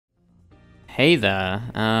Hey there,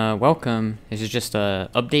 welcome. This is just a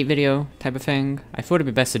update video type of thing. I thought it'd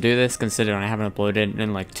be best to do this considering I haven't uploaded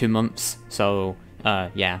in like 2 months, so,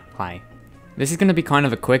 yeah, hi. This is gonna be kind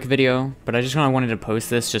of a quick video, but I just kinda wanted to post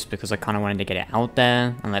this just because I kinda wanted to get it out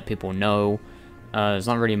there and let people know. There's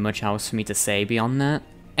not really much else for me to say beyond that.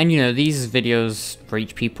 And you know, these videos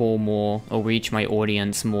reach people more, or reach my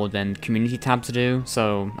audience more than community tabs do,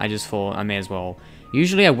 so I just thought I may as well.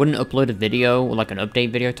 Usually I wouldn't upload a video, or like an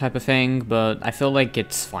update video type of thing, but I feel like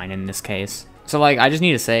it's fine in this case. So like, I just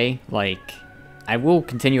need to say, like, I will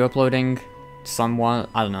continue uploading somewhat,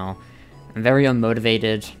 I don't know. I'm very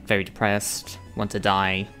unmotivated, very depressed, want to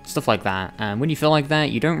die, stuff like that. And when you feel like that,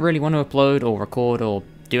 you don't really want to upload or record or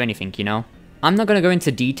do anything, you know? I'm not going to go into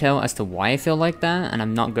detail as to why I feel like that, and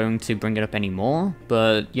I'm not going to bring it up anymore,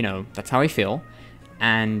 but, you know, that's how I feel.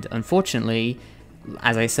 And unfortunately,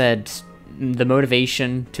 as I said, the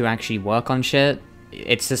motivation to actually work on shit,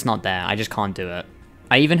 it's just not there. I just can't do it.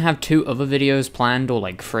 I even have 2 other videos planned, or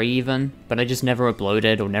like 3 even, but I just never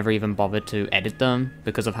uploaded or never even bothered to edit them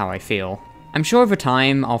because of how I feel. I'm sure over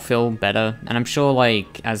time I'll feel better, and I'm sure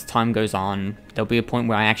like as time goes on, there'll be a point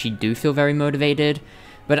where I actually do feel very motivated,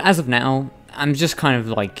 but as of now, I'm just kind of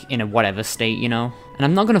like in a whatever state, you know? And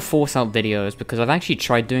I'm not gonna force out videos because I've actually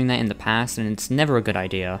tried doing that in the past and it's never a good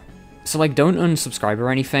idea. So like, don't unsubscribe or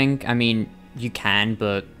anything. I mean, you can,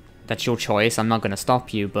 but that's your choice. I'm not gonna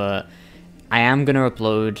stop you, but I am gonna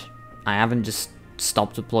upload. I haven't just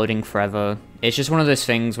stopped uploading forever. It's just one of those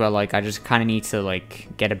things where like, I just kind of need to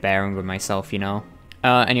like get a bearing with myself, you know?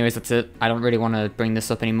 Anyways, that's it. I don't really want to bring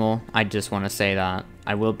this up anymore. I just want to say that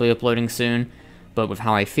I will be uploading soon, but with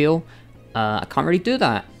how I feel, I can't really do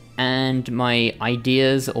that. And my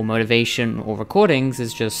ideas or motivation or recordings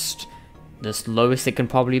is just the lowest it can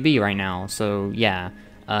probably be right now. So yeah,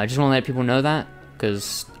 I just want to let people know that,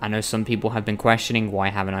 because I know some people have been questioning why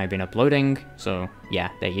haven't I been uploading. So yeah,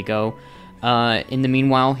 there you go. In the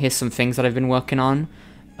meanwhile, here's some things that I've been working on.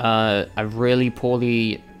 A really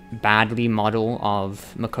badly model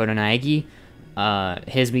of Makoto Naegi.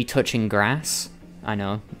 Here's me touching grass. I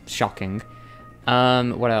know, shocking.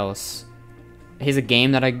 What else? Here's a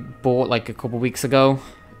game that I bought like a couple weeks ago.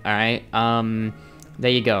 Alright,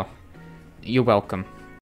 there you go. You're welcome.